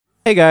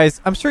Hey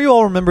guys, I'm sure you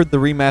all remembered the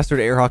remastered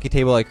air hockey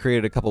table I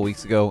created a couple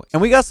weeks ago,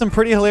 and we got some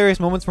pretty hilarious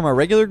moments from our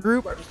regular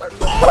group. Oh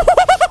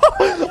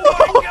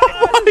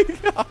my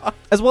God.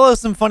 As well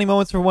as some funny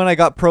moments from when I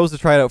got pros to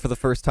try it out for the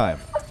first time.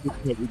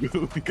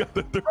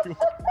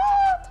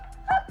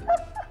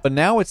 But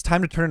now it's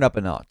time to turn it up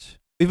a notch.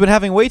 We've been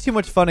having way too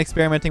much fun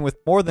experimenting with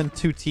more than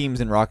 2 teams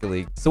in Rocket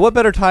League, so what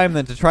better time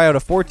than to try out a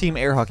 4-team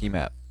air hockey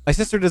map. My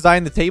sister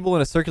designed the table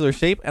in a circular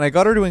shape, and I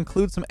got her to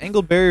include some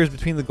angled barriers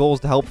between the goals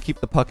to help keep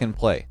the puck in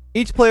play.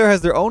 Each player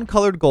has their own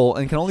colored goal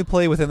and can only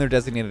play within their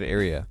designated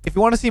area. If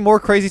you want to see more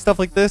crazy stuff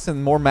like this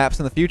and more maps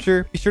in the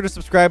future, be sure to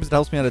subscribe as it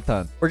helps me out a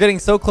ton. We're getting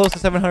so close to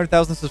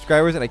 700,000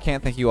 subscribers and I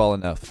can't thank you all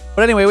enough.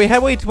 But anyway, we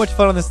had way too much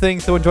fun on this thing,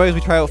 so enjoy as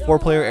we try out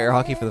 4-player air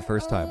hockey for the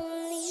first time.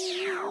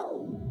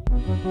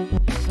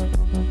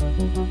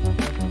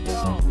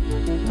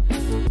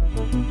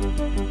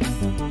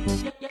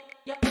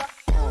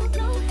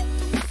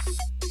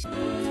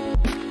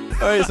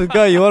 Alright, so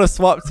Guy, you want to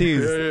swap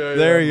teams? Yeah,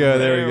 there we go,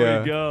 there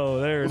we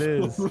go. There it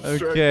is.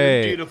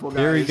 Okay,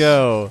 here we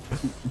go.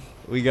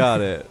 We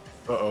got it.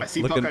 Uh-oh. I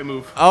see puck, I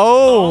move.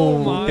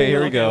 Oh, okay,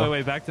 here we go.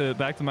 Wait, back to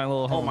my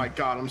little home. Oh my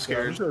God, I'm I'm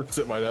scared. just gonna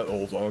sit my net the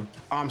whole time.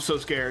 I'm so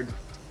scared.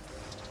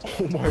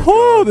 Oh my God.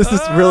 Oh, this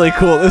is really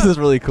cool. This is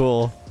really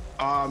cool.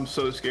 I'm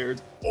so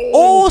scared.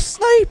 Oh,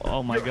 snipe!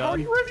 Oh my How are God.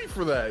 you ready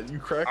for that? You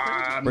cracked it?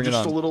 I'm Bring it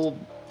just on. a little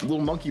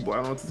monkey boy. I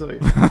don't know what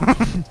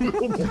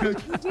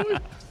to tell you.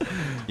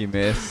 You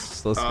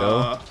missed. Let's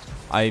go.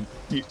 I.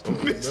 You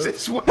missed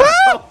this one.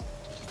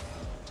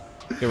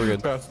 Okay, we're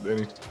good. Pass it,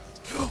 Danny.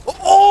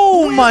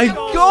 Oh my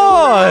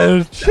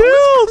God!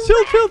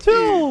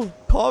 Chill.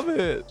 Calm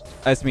it.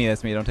 That's me.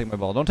 Don't take my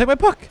ball. Don't take my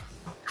puck.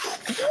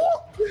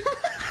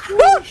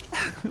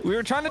 We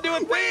were trying to do a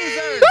thing,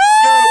 sir.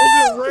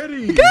 I wasn't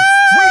ready. Wait,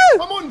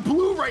 I'm on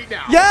blue right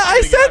now. Yeah,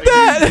 I said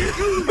that.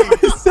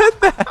 I said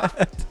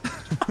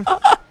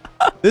that.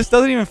 This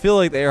doesn't even feel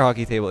like the air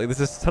hockey table. Like, this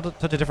is such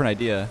a different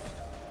idea.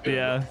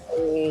 Yeah.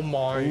 Oh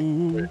my.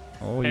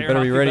 Oh, you Air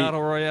better be hockey ready.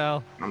 Battle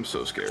Royale. I'm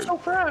so scared. So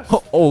fast.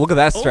 Oh, look at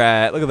that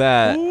strat. Look at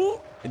that. Ooh.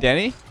 Hey,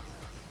 Danny?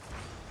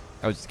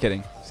 I was just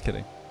kidding. Just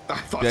kidding. I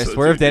thought Dude, I so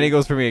swear too, if Danny dude.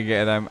 goes for me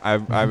again, I'm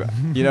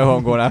you know who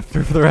I'm going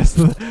after for the rest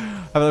of the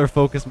another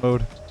focus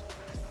mode.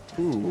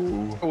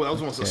 Ooh. Oh, that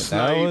was almost a Okay,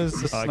 snipe. that was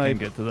a I can snipe.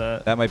 get to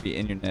that. That might be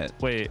in your net.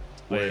 Wait.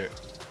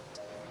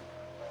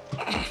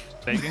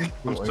 Faking?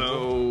 I'm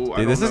so. I Dude,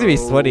 don't this is gonna be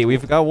know. sweaty.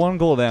 We've got 1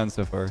 goal down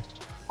so far.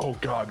 Oh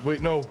God. Wait,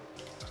 no.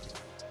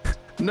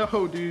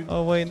 No, dude.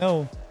 Oh wait,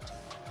 no.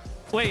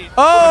 Wait.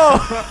 Oh!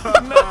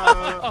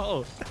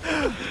 Oh.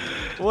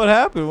 What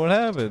happened? What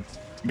happened?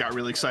 Got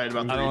really excited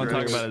about I don't want to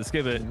talk reverse. about it.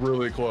 Skip it.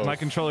 Really close. My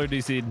controller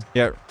DC'd.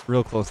 Yeah,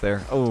 real close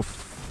there. Oh,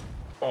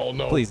 Oh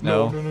no. please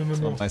no. No.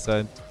 It's on my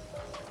side.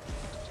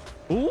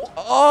 Ooh.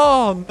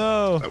 Oh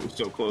no! That was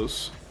so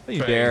close. Don't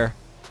you Bang. dare!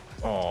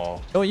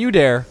 Oh. Don't you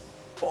dare!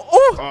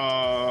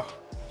 Oh!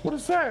 What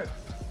is that?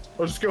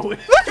 I'll just go in.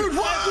 Dude,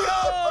 what?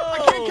 I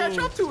can't catch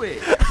up to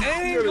it.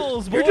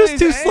 Angles, boys. You're just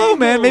too slow,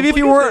 man. Maybe if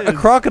you weren't a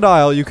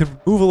crocodile, you could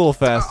move a little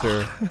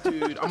faster.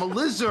 Dude, I'm a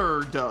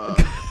lizard.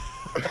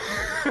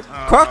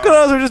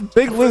 Crocodiles are just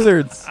big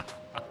lizards.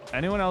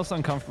 Anyone else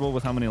uncomfortable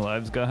with how many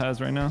lives Guy has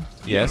right now?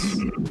 Yes.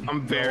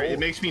 I'm very. It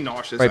makes me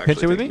nauseous. Right, pinch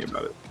it actually with me? thinking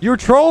about it. You're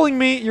trolling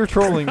me. You're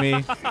trolling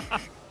me.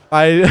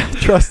 I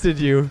trusted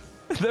you.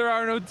 There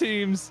are no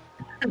teams.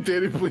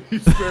 Danny,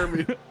 please spare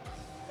me.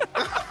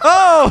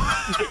 Oh!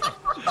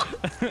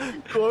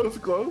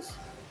 Close.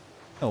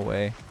 No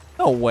way.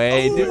 No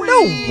way, dude.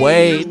 No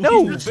way.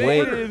 No way.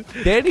 Baited.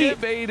 Danny.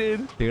 Get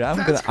baited. Dude,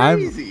 That's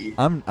crazy.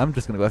 I'm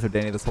just gonna go after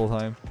Danny this whole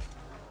time.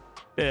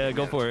 Yeah,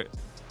 go for it.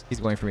 He's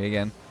going for me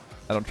again.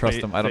 I don't trust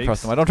Wait, him. I don't fakes?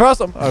 trust him. I don't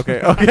trust him.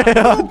 Okay. Okay.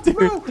 Oh, dude.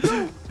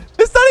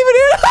 It's not even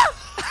here.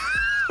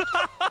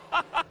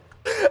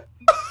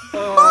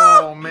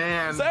 Oh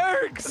man.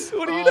 Zerks,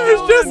 what are you There's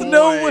doing? just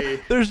no boy. way.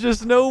 There's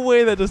just no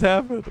way that just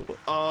happened.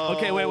 Oh,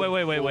 Okay, wait.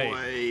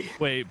 boy.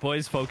 Wait,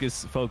 boys,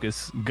 focus.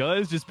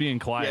 Guz just being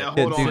quiet. Yeah,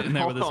 hold Sitting on,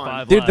 there with his hold on.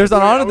 5 Dude, lives. there's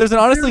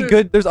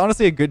Wait,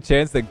 honestly a good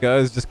chance that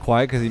Gus is just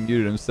quiet because he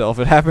muted himself.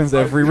 It happens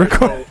every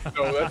record.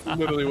 No, that's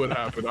literally what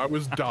happened. I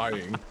was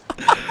dying.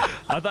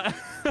 I thought.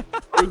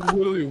 I was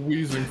literally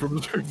wheezing from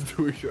the turn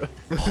to each other.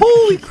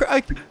 Holy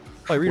crap!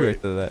 I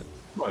redirected that.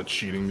 I'm not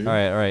cheating, dude. All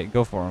right,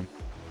 go for him.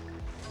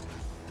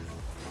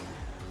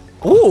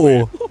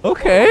 Ooh,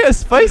 okay, it's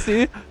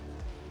spicy.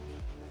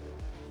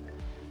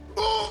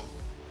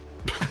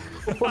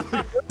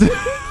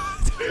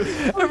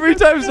 Every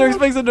time Zerx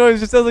makes a noise, it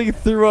just sounds like he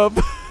threw up.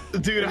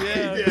 Dude,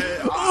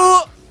 Yeah.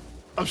 I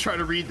was trying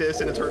to read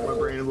this and it's hurting my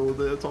brain a little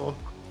bit. That's all.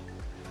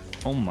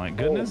 Oh my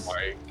goodness. Oh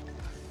my.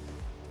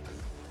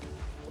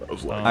 That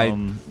was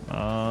loud.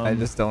 I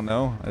just don't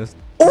know. I just.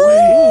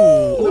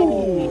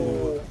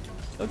 Ooh.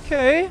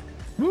 Okay.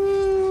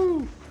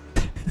 Woo!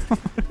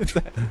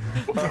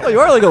 Oh, you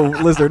are like a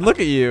lizard. Look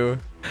at you.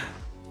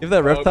 You have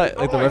that reptile,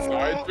 like the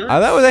reptile.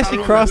 That was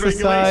actually cross the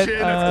side.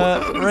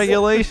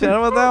 Regulation.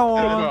 How about that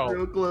one?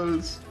 Real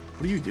close.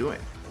 What are you doing?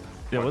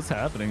 Yeah, what's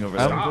happening over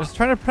there? I'm just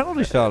trying to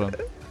penalty shot him.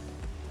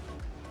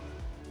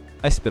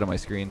 I spit on my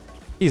screen.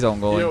 He's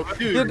own goaling.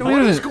 Yo, Dude,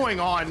 what is going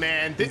on,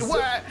 man?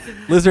 What?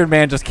 Lizard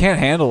man just can't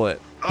handle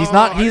it. He's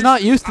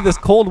not used to this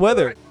cold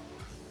weather.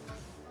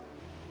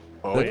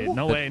 Oh, Wait,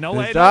 no way, no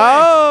way.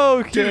 Oh,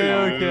 okay,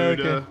 Dude,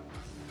 okay.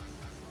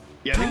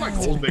 Yeah, I think my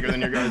goal's bigger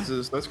than your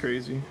guys's. That's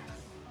crazy.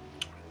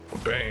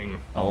 bang.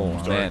 Oh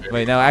Sorry, man. baby.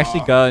 Wait, no,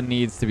 actually, gun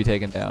needs to be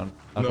taken down.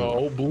 Okay.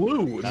 No,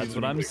 blue. That's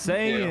what I'm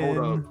saying. Yeah,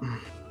 hold up.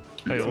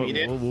 Wait, You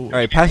did? whoa. All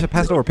right, pass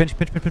it over. Pinch.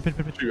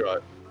 What you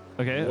got?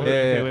 Okay, Yeah,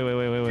 okay,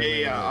 yeah.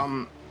 wait.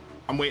 Yeah,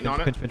 I'm waiting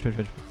on it.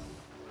 Pinch.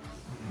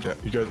 Yeah,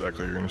 you guys act like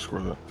you're gonna score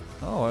that.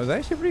 Oh, it was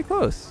actually pretty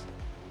close.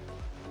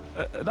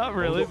 Not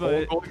really,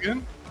 but Goal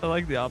again? I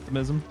like the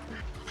optimism.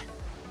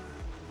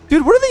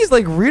 Dude, what are these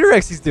like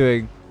redirects he's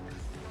doing?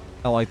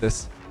 I don't like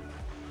this.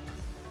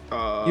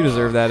 You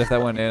deserve that if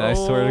that went in. I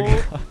swear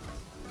to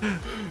God.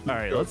 All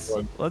right,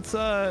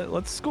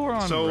 let's score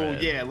on. So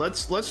red. yeah,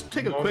 let's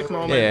take a quick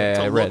moment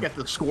Yeah, to red. look at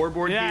the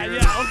scoreboard Yeah, here.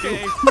 yeah,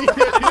 okay. I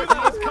knew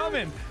that was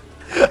coming.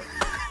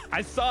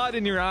 I saw it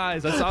in your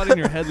eyes. I saw it in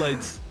your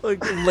headlights.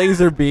 Like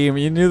laser beam.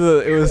 You knew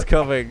that it was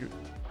coming.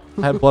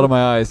 I had blood in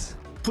my eyes.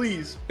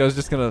 Please. I was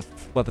just gonna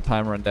let the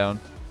time run down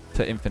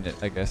to infinite,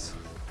 I guess.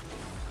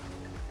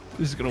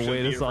 Just gonna Should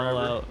wait be us all forever.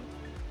 out.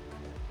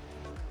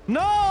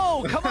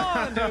 No, come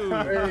on, dude.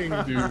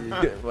 Dang,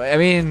 dude. I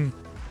mean, I'm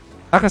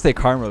not gonna say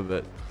karma,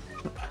 but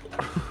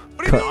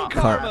What do you mean,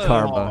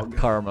 karma?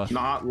 karma.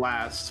 Not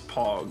last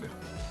pog.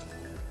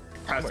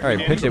 All right,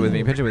 pinch it with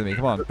me.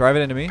 Come on, drive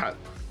it into me. Pa-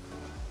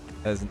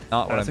 That is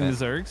not what I Passing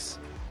to meant. Zergs.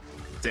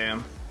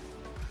 Damn.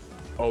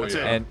 Oh That's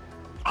yeah. And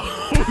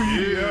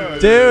yeah.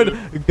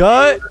 dude,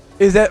 gut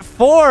is at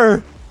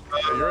 4.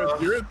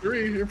 You're at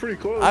 3. You're pretty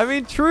close. I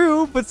mean,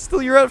 true, but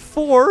still, you're at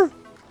 4.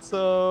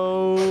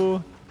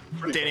 So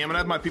Danny, I'm gonna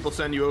have my people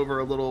send you over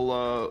a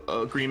little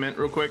agreement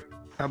real quick.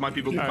 Have my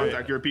people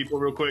contact your people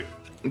real quick.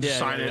 And just Yeah,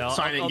 sign yeah, it. yeah.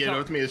 Sign it and I'll get it talk-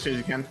 over to me as soon as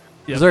you can.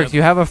 Yep, Zerx, yep.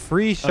 you have a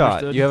free shot.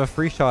 Understood. You have a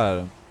free shot at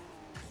him.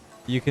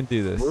 You can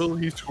do this. Will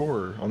he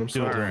score on Do it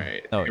himself? to All him.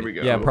 right. Oh, Here we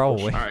go. yeah,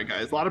 probably. All right,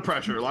 guys. A lot of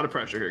pressure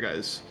here,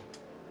 guys.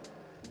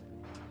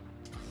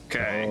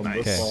 Okay,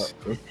 nice.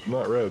 Okay.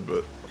 Not red,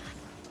 but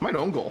My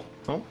own goal.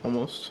 Oh,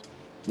 almost.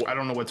 I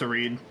don't know what to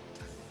read.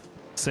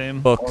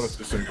 Same. Books.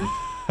 honestly, single.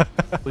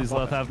 Please,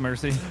 Leth, have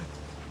mercy.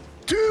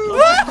 Dude!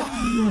 All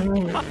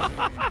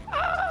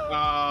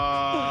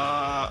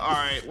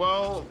right.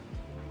 Well,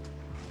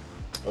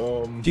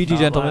 GG, Not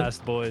gentlemen.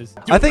 last, boys.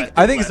 I think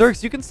Leth.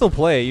 Zerx, you can still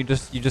play. You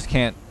just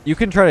can't. You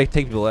can try to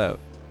take people out.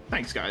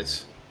 thanks,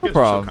 guys. No You guys are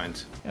problem. So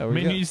kind. Yeah, I we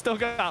mean, got- you still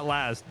got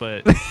last,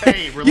 but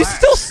Hey, relax. you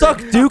still suck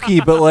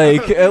Dookie, but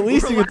like at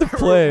least you get to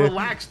play.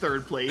 Relax,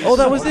 third place. Oh,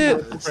 that was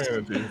it.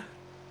 Profanity.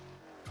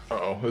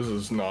 Uh-oh, this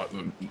is not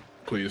the...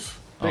 Please.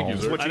 Thank you, Oh.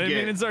 sir. What I you didn't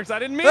get? mean it, Zerx. I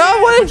didn't mean Oh,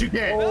 it. what? What'd you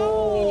get?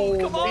 Oh,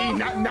 Come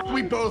See, on. now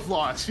we both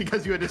lost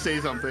because you had to say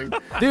something.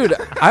 Dude,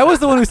 I was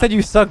the one who said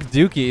you suck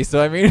Dookie,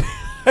 so I mean,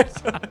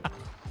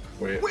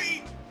 Wait.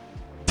 Wait.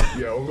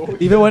 Yeah, own goal.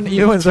 even when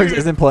Zerx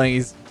isn't playing,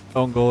 he's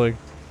own goaling.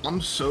 I'm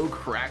so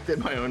cracked at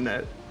my own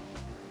net.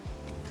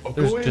 Oh,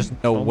 There's go in. just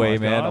no Oh way,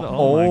 my man. God.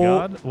 Oh my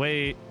god.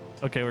 Wait.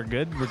 Okay, we're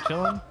good. We're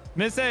chilling.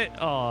 Miss it.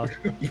 Oh.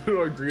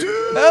 You agree?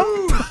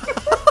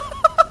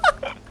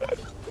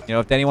 You know,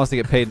 if Danny wants to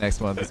get paid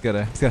next month, he's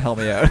gonna help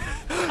me out.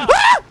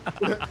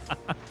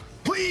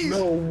 Please.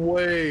 No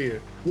way.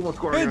 You won't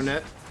score on your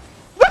net.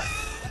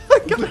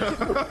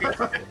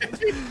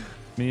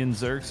 Me and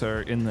Zerx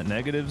are in the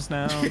negatives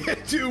now.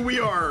 Dude, we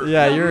are.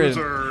 Yeah, you're in.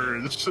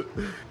 losers.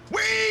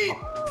 Wait.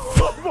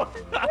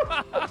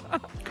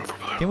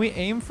 Can we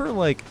aim for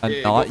like a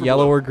Yeah, go not for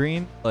yellow blue. or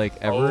green, like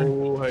ever?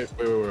 Oh, hey,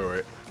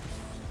 wait.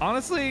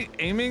 Honestly,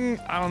 aiming,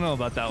 I don't know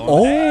about that one.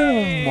 Oh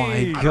Hey! my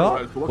I don't know god!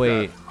 what to look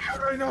Wait, at. How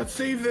did I not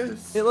save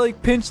this? it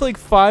like pinched like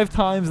 5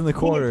 times in the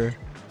corner.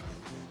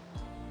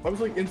 I was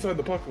like inside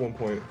the puck at one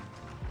point.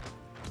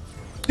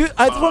 Dude,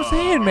 that's what I'm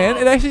saying, man.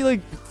 It actually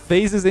like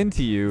phases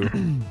into you.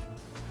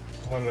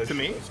 Why did I To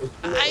me? shoot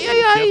this?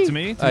 Yep, to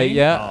me. To me?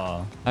 Yeah.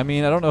 Aw. I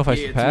mean, I don't know if I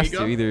Yeah, should to me, pass go.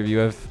 to either of you.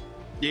 Have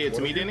Yeah,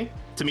 to me, Danny.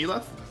 To me,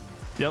 Leth.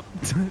 Yep.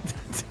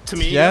 To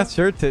me. yeah,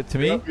 sure. To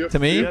me, Yep, to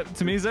me, Yep.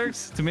 To me,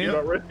 Zerx. To me.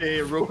 Not red.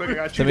 Hey, real quick, I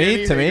got To you.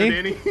 me, Danny. to There me. you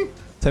go, Danny.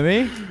 to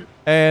me,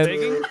 and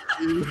Taking.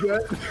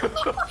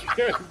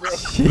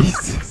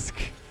 Jesus.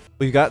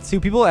 We've got 2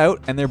 people out,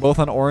 and they're both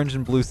on orange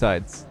and blue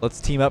sides. Let's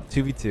team up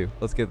 2v2.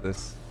 Let's get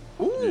this.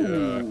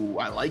 Ooh,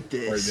 I like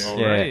this. Right,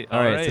 Yeah. Alright, All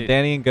right. So alright.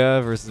 Danny and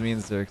Gov versus me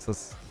and Zerx.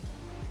 Let's.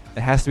 It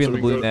has to be So in the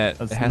we blue go- net.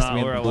 That's It has to not be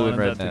in where the I blue and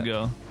wanted red that net. to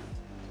go.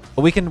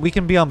 But we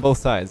can be on both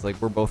sides. Like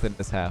we're both in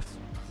this half.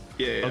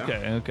 Yeah.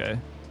 Okay. Okay.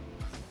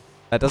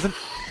 That doesn't.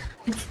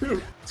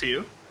 Dude. To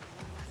you.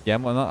 Yeah,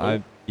 I'm not.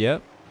 I.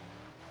 Yep.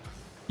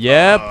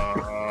 Yep.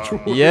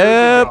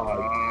 Yep.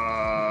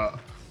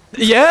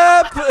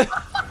 Yep.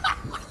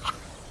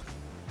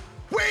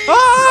 Wait.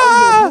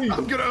 Ah!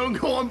 I'm gonna own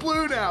goal on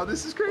blue now.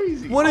 This is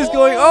crazy. What is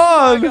going Oh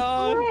my on?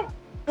 god.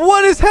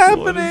 What is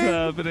happening? What is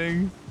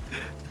happening?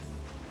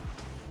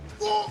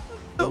 Oh.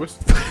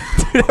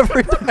 Dude,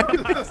 every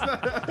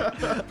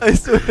time. I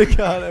swear to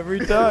God, every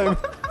time.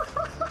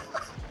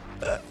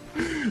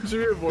 Should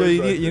be a voice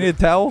Yo, you need a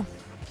towel?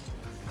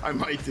 I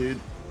might, dude.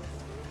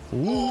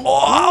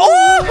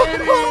 Oh!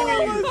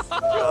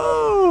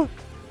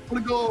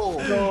 What a goal!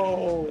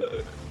 No.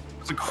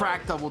 It's a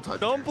crack double touch.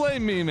 Don't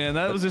blame me, man.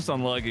 That was just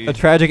unlucky. A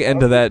tragic end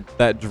to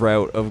that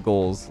drought of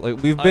goals.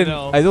 Like we've been,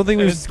 know. I don't think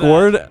we've It's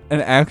scored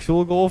an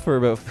actual goal for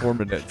about 4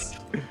 minutes.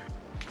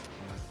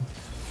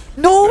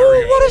 No,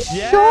 what a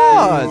Yes!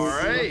 shot! All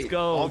right, Let's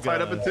go, all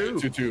tied up at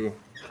guys. 2. 2-2.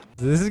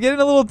 This is getting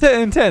a little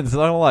intense. I'm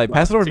not gonna lie.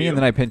 Pass it over to me and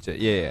then I pinch it.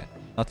 Yeah.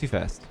 Not too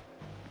fast.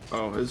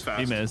 Oh, it's fast.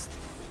 He missed.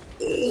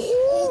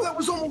 Oh, that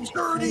was almost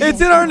dirty. It's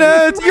in our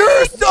net.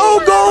 You're so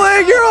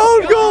goaling. You're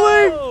own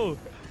goaling.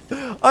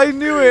 Oh! I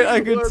knew it.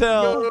 I could Let's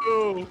tell.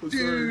 go.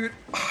 Dude.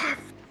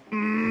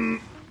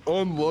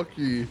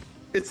 Unlucky.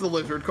 It's the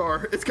lizard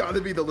car. It's got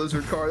to be the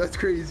lizard car. That's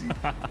crazy.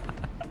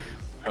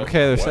 Okay,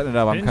 they're setting it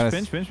up. I'm kind of.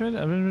 Pinch.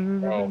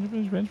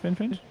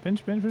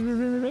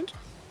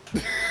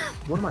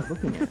 What am I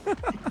looking at?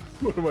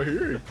 What am I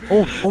hearing?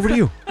 Oh, over to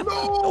you. No.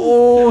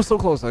 Oh, so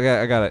close. I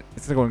got it.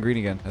 It's gonna go in green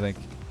again. I think.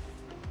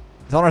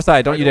 It's on our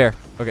side. Don't you dare.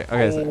 Okay.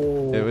 Okay.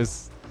 So it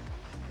was.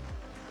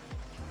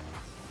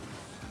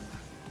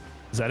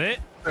 Is that it?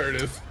 There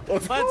it is.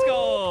 Let's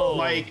go.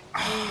 Like,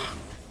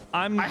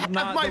 I'm I have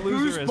not my the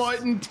boost loserist.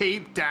 button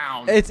taped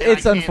down. It's and I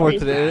can't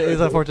unfortunate. move that. It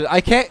is unfortunate.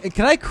 I can't.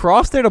 Can I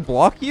cross there to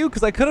block you?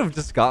 Because I could have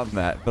just gotten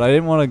that, but I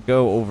didn't want to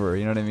go over.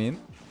 You know what I mean?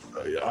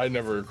 Yeah, I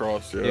never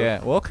crossed yet.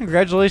 Yeah. Well,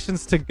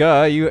 congratulations to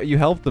Guh. You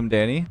helped him,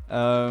 Danny.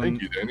 Thank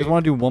you, Danny. Just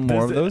want to do one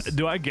more of those.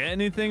 Do I get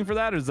anything for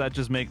that, or does that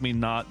just make me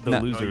not the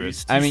No.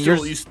 loserist? I mean,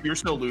 you're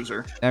still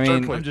loser. I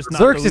mean, I'm just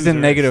not Zerx the is in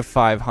loser. negative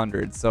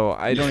 500, so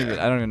I don't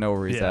even know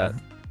where he's Yeah.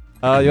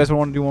 at. You guys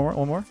want to do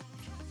one more?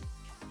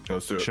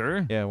 Let's do it.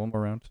 Sure. Yeah, one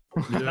more round.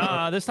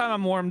 Nah, this time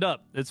I'm warmed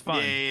up. It's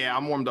fine. Yeah,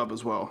 I'm warmed up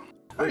as well.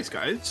 Nice,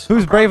 guys.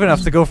 Who's brave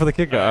enough to go for the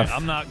All right, kickoff?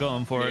 I'm not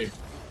going for it.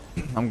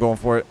 I'm going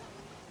for it.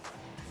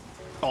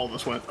 All of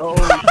us went. Oh,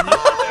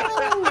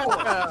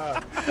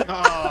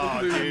 Oh,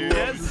 dude.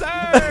 Yes,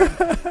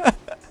 sir.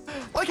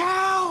 Like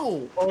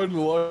how?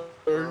 unlucky.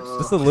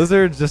 Just the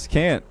lizard just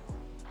can't.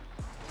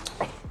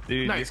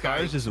 Dude, Nice, this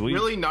guy's guys. just weak.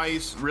 Really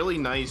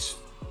nice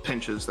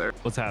pinches there.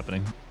 What's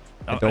happening?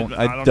 I don't-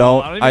 I I don't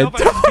know. I don't even I know if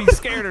I should be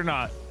scared or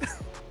not.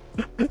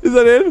 Is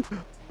that in?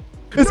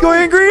 It's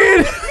going in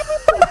green.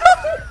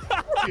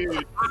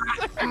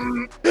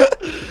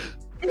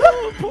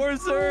 Poor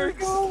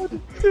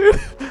Zerx. Dude.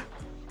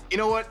 You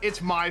know what?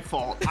 It's my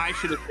fault. I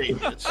should have saved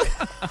this.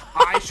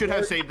 I should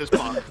have saved this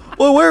puck.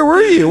 Well, where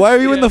were you? Why are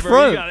you in Yeah, the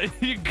bro, front?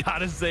 You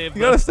gotta save.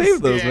 You gotta those.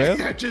 save those, Yeah,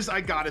 man.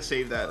 I gotta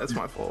save that. That's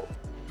my fault.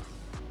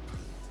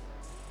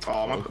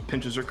 Oh, my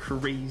pinches are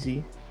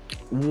crazy.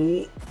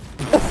 You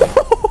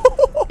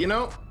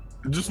know,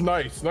 Just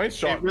nice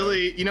shot. it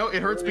really,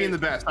 it hurts being the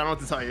best. I don't know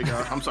what to tell you,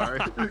 guys. I'm sorry.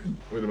 Wait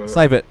a minute.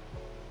 Snipe it.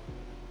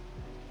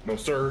 No,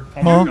 sir.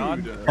 Oh my Huh?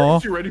 god.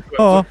 Aren't you ready for that?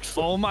 Oh. Zerx?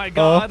 Oh my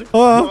god.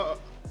 Uh,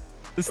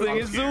 This thing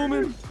is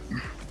zooming.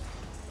 I'm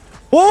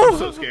so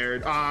Whoa!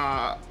 scared.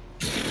 I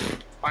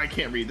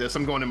can't read this.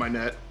 I'm going in my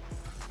net.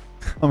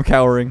 I'm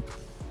cowering.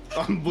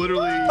 I'm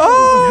literally.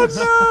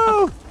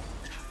 Oh no!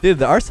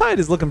 Dude, our side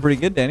is looking pretty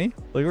good, Danny.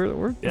 Like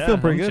we're Yeah,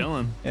 feeling pretty I'm good.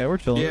 chilling. Yeah, we're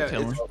chilling. Yeah,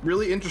 Chilling. it's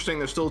really interesting.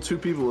 There's still 2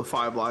 people with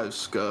 5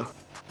 lives.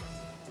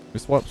 We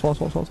swap. High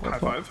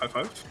five, high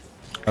five.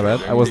 My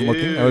bad. I wasn't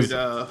looking. I was. Dude,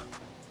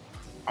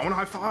 I want a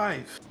high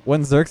five.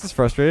 When Zerx is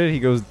frustrated, he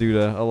goes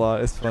Duda a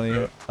lot. It's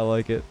funny. I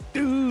like it.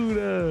 Dude.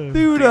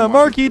 Duda,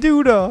 Marky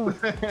Duda.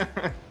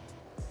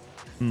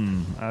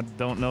 I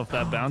don't know if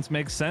that bounce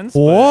makes sense.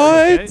 What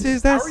But okay.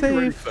 is that How are you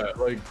ready save? for that?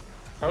 Like,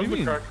 how's do you the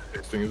mean? crack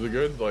tasting? Is it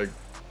good? Like,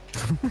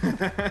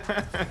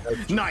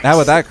 Nice. How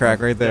about that crack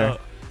right there? Yeah.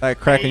 That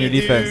crack in your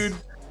Hey, defense. dude,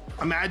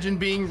 imagine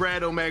being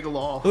red Omega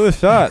Law. Ooh, a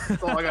shot.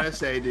 That's all I gotta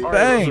say, dude. all right,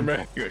 Bang. Loser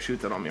man. You're gonna shoot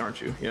that on me, aren't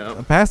you? Yeah.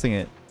 I'm passing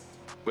it.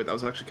 Wait, that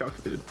was actually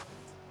calculated.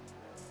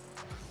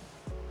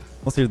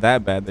 Unless you're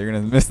that bad, they're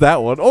gonna miss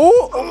that one.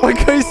 Oh my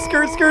God! He's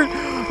skirt.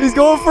 He's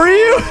going for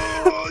you.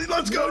 Oh,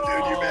 let's go,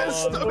 dude. You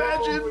missed.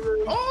 Imagine.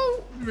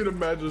 Oh. You mean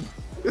imagine?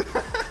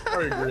 All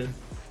right, Green.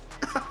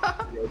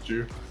 I got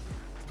you.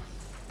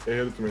 Hey,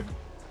 hit it to me.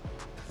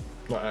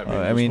 Not at me.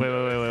 I mean,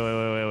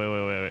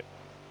 Wait.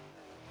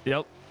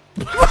 Yep.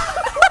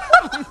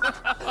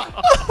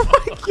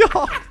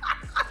 God.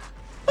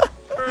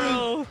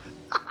 Bro.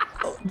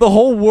 The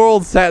whole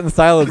world sat in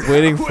silence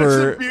waiting That was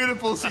a for.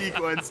 beautiful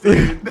sequence,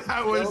 dude.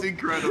 That was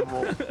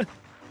incredible.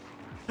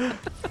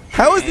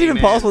 How is it Hey, even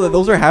man. possible that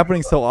those are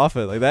happening so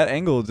often? Like that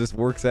angle just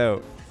works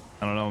out.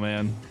 I don't know,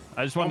 man.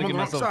 I just wanted to I'm give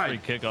on the myself a wrong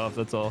free kickoff.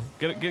 That's all.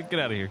 Get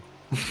out of here.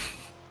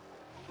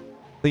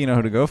 So you know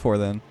who to go for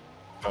then.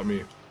 Not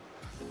me.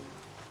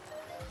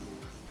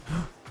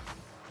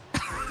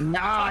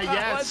 Nah,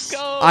 yes. Let's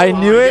go. I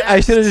knew it. I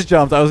yes. should have just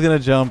jumped. I was gonna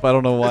jump. I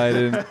don't know why I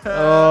didn't.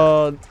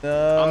 Oh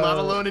no. I'm not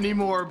alone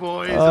anymore,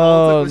 boys. Oh,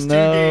 All it took was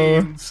no.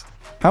 2 games.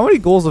 How many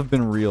goals have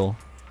been real?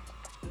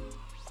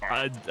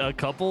 A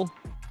couple.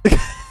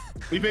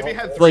 We maybe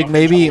had 3. Like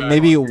maybe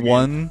Yeah.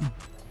 one,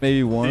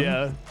 maybe one.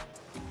 Yeah.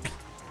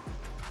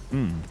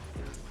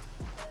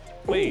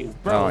 Wait, Oh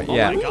bro.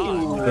 yeah. my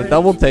God. The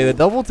double take. The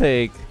double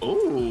take.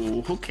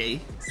 Oh, okay.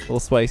 A little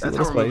spicy. A That's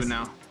little how we're moving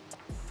spicy. now.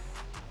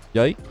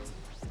 Yike.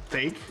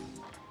 Fake.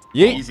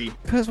 Yeet. Easy.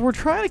 Because we're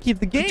trying to keep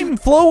the game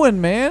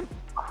flowing, man.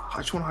 I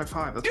just want a high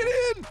five. That's Get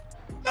in!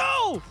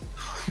 No!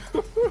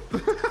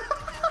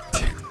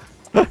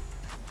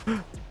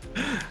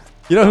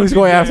 You know who's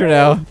going after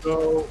now?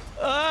 No.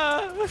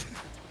 Ah,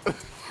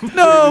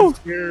 No!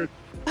 Scared.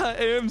 I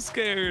am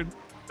scared.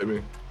 I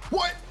mean,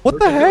 what? What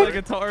the I feel like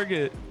heck? a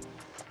target.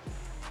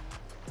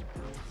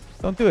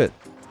 Don't do it.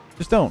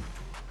 Just don't.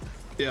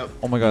 Yep.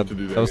 Oh my god, to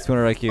do that that. was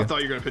 200 I IQ.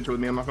 thought you were gonna pitch it with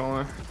me. I'm not gonna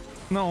lie.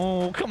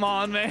 No, come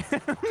on, man.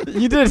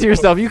 You did it to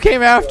yourself. You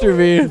came after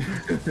me.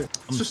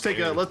 Let's just take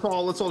a. Let's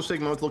all just take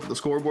a moment to look at the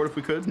scoreboard if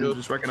we could. And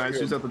just recognize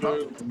who's at the top.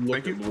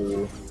 Thank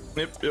you.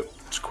 Yep.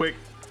 Just quick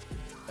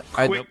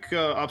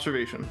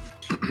observation.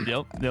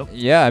 Yep.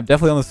 Yeah, I'm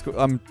definitely on the score.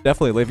 I'm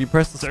definitely. If you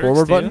press the Zerks,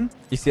 scoreboard do you? button,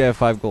 you see I have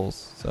 5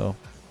 goals. So.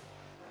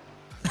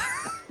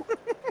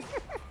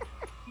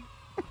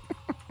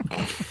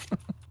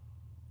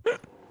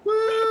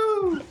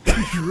 Woo!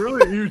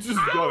 You just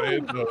got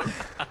it.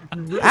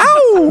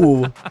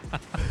 Ow!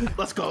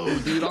 Let's go,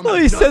 dude. Oh,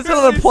 he says it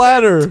on a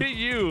platter. To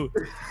you.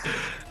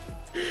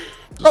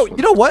 Oh, you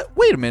know what?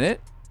 Wait a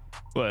minute.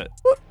 What?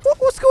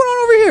 What's going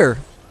on over here?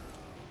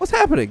 What's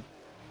happening?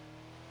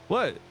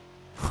 What?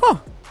 Huh.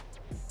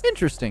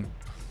 Interesting.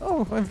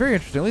 Oh, very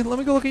interesting. Let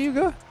me go look at you,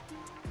 guy.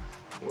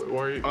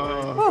 Why are you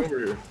over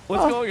here?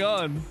 What's going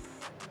on?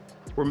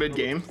 We're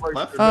mid-game.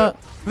 Left.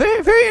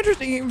 Very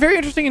interesting. Very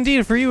interesting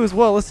indeed for you as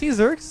well. Let's see,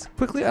 Zerks.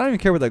 Quickly. I don't even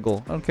care about that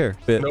goal. I don't care.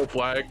 Bit. No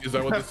flag. Is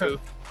that what this is?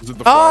 Is it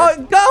the Oh,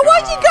 flag? God, why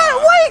you got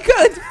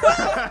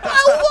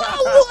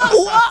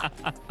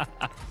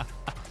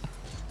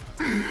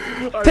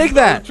Take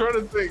that. I'm trying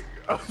to think.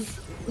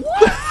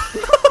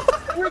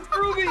 We're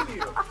through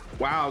you.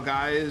 Wow,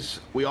 guys,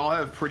 we all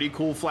have pretty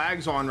cool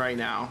flags on right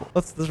now.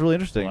 That's really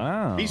interesting.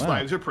 Wow. These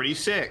flags are pretty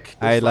sick.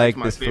 I like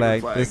my this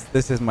favorite flag.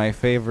 This is my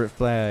favorite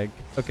flag.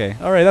 Okay.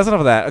 All right. That's enough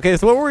of that. Okay.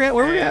 So where we at?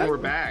 And we're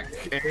back.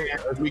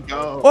 And we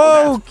go.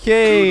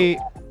 Okay.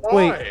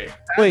 Why?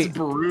 Wait. That's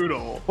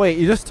brutal. Wait.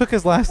 You just took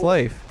his last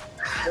life.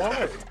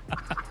 Why?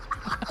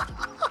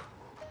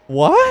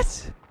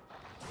 What?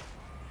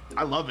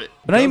 I love it.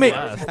 But now you made.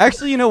 last.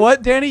 Actually, you know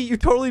what, Danny? You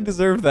totally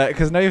deserve that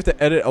because now you have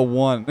to edit a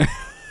 1.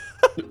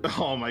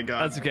 Oh my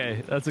god. That's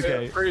okay. That's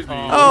okay. Yeah, crazy.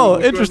 Oh, We're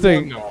good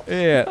interesting. one now.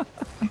 Yeah.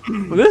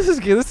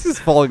 This is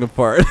falling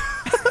apart.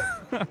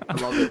 I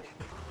love it.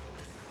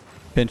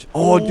 Pinch.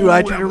 Oh, dude,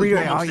 I tried that to was read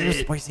it. Oh, almost you're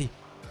it. spicy.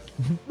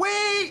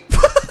 Wait.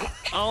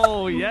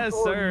 Oh, yes,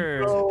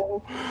 sir.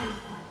 No.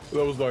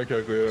 That was not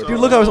calculated. Dude,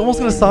 look, I was almost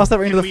gonna sauce that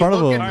right into the front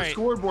of Look him. at the Alright,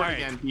 scoreboard alright.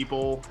 again,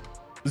 people.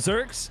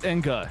 Zerks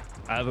and Guh,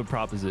 I have a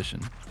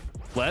proposition.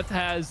 Leth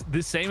has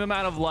the same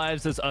amount of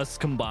lives as us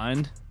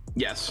combined.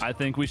 Yes. I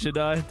think we should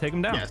take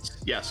him down.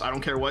 Yes. I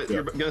don't care what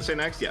you're gonna say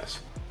next. Yes.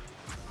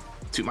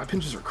 Dude, my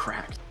pinches are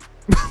cracked.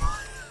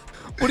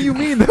 What do you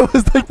mean? That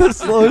was like the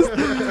slowest.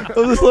 That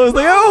was the slowest.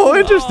 Like, oh,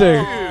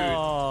 interesting.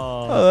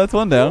 Oh, Oh, that's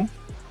one down.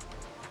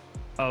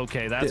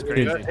 okay, that's Dude,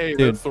 crazy. Hey,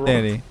 Dude, that's the wrong.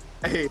 Danny.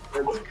 Hey,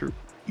 that's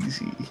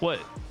crazy. What?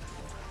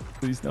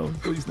 Please no.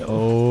 Please no.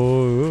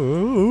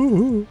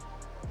 Oh.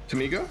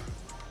 Tamigo?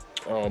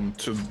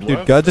 To Dude,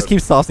 left, God just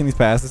keeps saucing these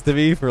passes to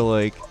me for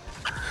like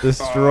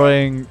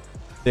destroying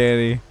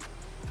Danny.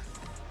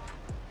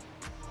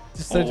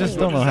 I just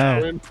don't know how.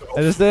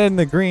 I just in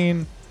the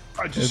green.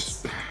 I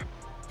just.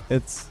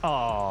 It's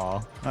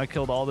Aw, I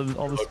killed all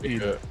the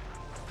speed. Yeah.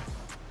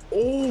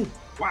 Oh,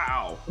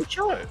 Wow. good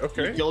shot.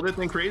 Okay. You killed it,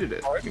 then created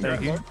it. All right,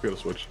 Thank you. Gotta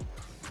switch.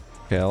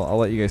 okay. I'll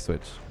let you guys switch.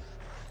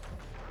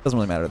 Doesn't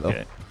really matter though.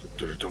 Okay.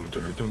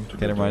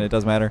 Okay, never mind. It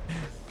does matter.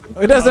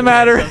 It doesn't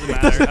matter.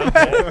 It doesn't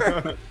matter.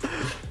 Okay.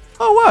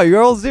 Oh wow,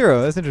 you're all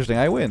 0. That's interesting.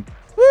 I win.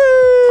 Woo!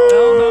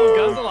 No,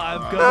 Guh's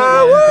alive. Guh's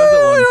Ah, at one. Guh's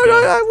at one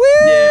still. I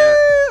win. Yeah.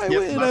 I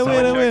Yep, win. last I time win.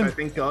 I checked, win. I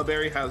think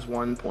Berry has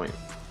 1 point.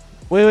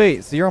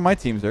 Wait. So you're on my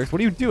team, Zerks.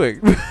 What are you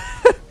doing?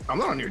 I'm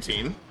not on your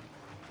team.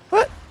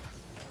 What?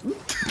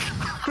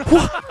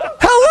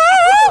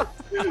 Hello?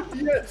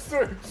 Yes,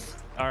 sir.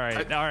 All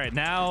right.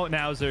 Now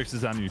Zerks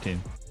is on your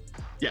team.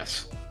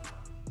 Yes.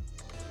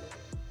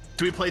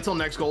 Do we play till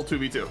next goal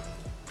 2v2?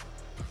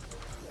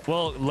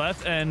 Well,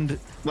 Leth and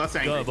Less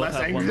angry. both Less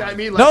have angry one at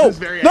me. No. Less is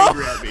very No.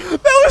 angry at me.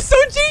 That was so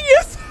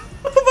genius.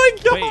 Oh my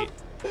god.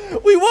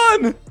 We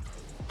won.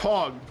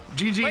 Pog.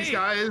 GG's, Wait.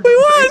 guys. We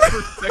won.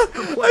 Thanks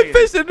for I playing.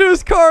 pitched into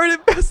his car and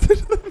it messed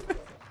into the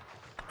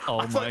oh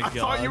I my god.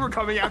 thought you were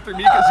coming after me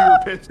because you were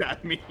pissed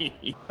at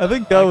me. I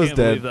think Go was can't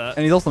dead. believe that.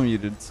 And he's also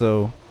muted,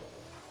 so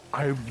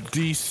I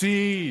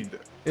DC'd.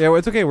 yeah, well,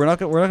 it's okay. We're not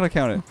gonna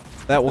count it.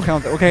 That will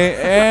count. Okay,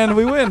 and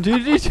we win.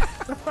 GG.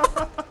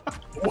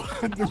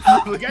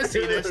 You guys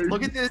see this?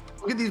 Look at this.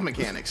 Look at these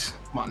mechanics.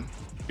 Come on.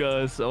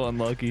 Guh is so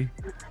unlucky.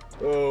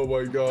 Oh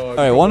my god. All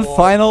right, one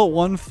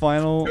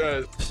final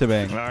Guys.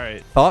 shebang. All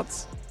right.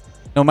 Thoughts?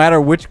 No matter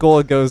which goal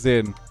it goes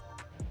in,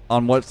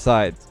 on what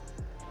side,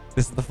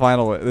 this is the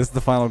final. This is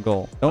the final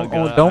goal. Don't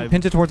God, don't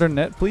pinch it towards our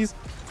net, please.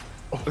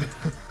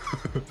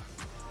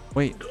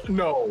 Wait.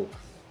 No.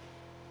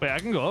 Wait, I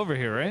can go over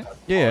here, right?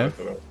 Yeah.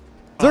 Oh,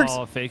 Zerks.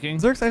 Oh, faking.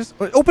 Zerks, I just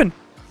open.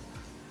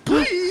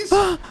 Please.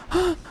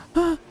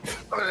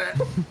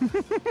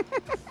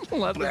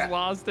 Leth has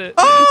lost it.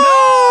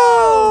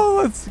 Oh,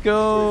 let's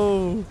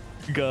go.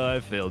 God, I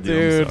failed you.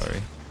 Dude. I'm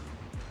sorry.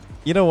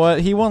 You know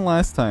what? He won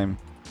last time.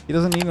 He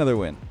doesn't need another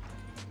win.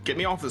 Get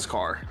me off this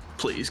car,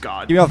 please,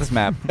 God. Get me off this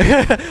map.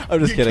 I'm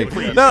just kidding.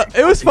 Please. No,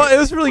 it was fun. It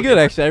was really good,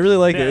 actually. I really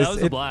liked Yeah, it. that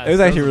was a blast. It was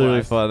That actually was a really, really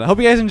blast. fun. I hope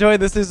you guys enjoyed.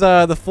 This is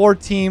the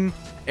 4-team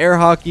air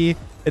hockey.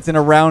 It's in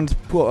a round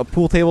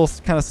pool table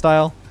kind of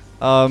style,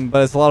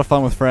 but it's a lot of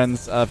fun with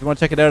friends. If you want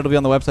to check it out, it'll be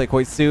on the website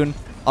quite soon.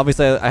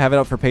 Obviously, I have it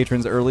out for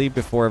patrons early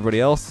before everybody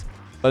else.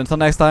 But until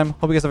next time,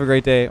 hope you guys have a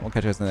great day. We'll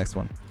catch you guys in the next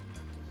one.